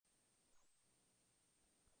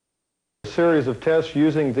series of tests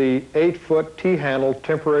using the 8-foot T-handle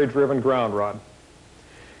temporary driven ground rod.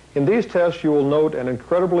 In these tests, you will note an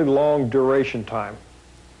incredibly long duration time.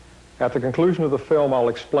 At the conclusion of the film, I'll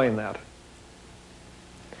explain that.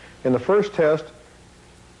 In the first test,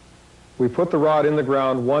 we put the rod in the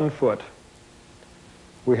ground 1 foot.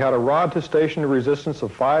 We had a rod to station resistance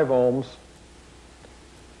of 5 ohms,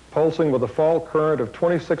 pulsing with a fault current of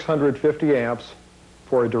 2650 amps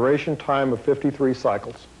for a duration time of 53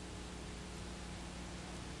 cycles.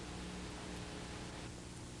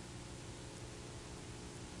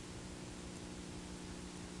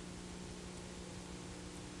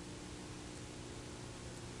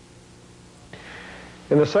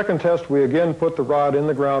 In the second test, we again put the rod in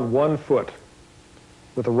the ground 1 foot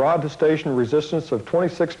with a rod to station resistance of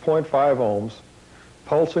 26.5 ohms,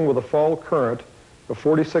 pulsing with a fault current of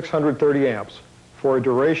 4630 amps for a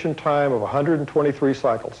duration time of 123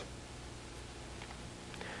 cycles.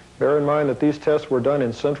 Bear in mind that these tests were done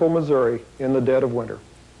in central Missouri in the dead of winter.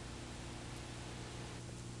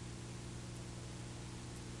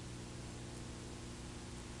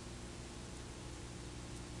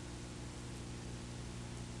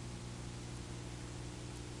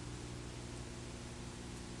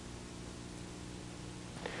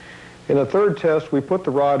 In the third test, we put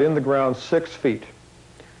the rod in the ground 6 feet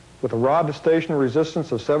with a rod to station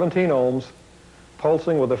resistance of 17 ohms,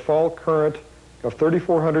 pulsing with a fault current of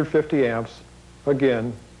 3450 amps,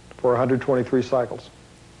 again for 123 cycles.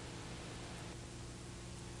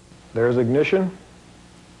 There's ignition,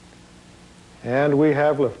 and we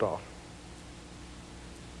have liftoff.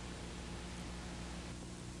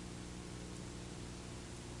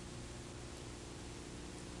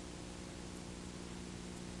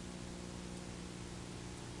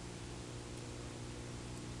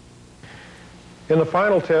 In the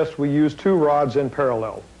final test, we used 2 rods in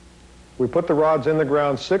parallel. We put the rods in the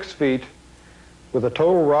ground 6 feet with a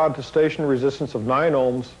total rod to station resistance of 9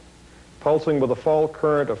 ohms, pulsing with a fault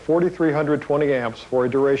current of 4320 amps for a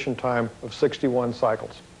duration time of 61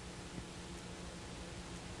 cycles.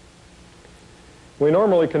 We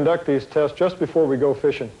normally conduct these tests just before we go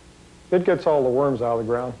fishing. It gets all the worms out of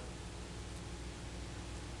the ground.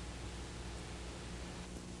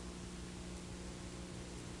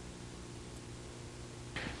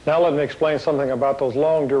 Now let me explain something about those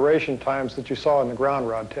long duration times that you saw in the ground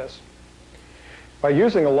rod test. By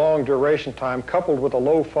using a long duration time coupled with a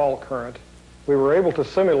low fault current, we were able to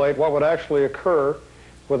simulate what would actually occur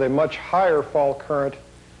with a much higher fault current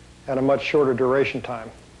and a much shorter duration time.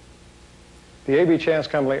 The A.B. Chance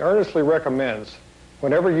Company earnestly recommends,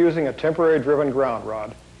 whenever using a temporary driven ground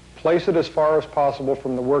rod, place it as far as possible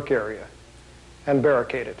from the work area and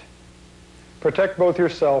barricade it. Protect both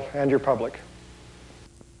yourself and your public.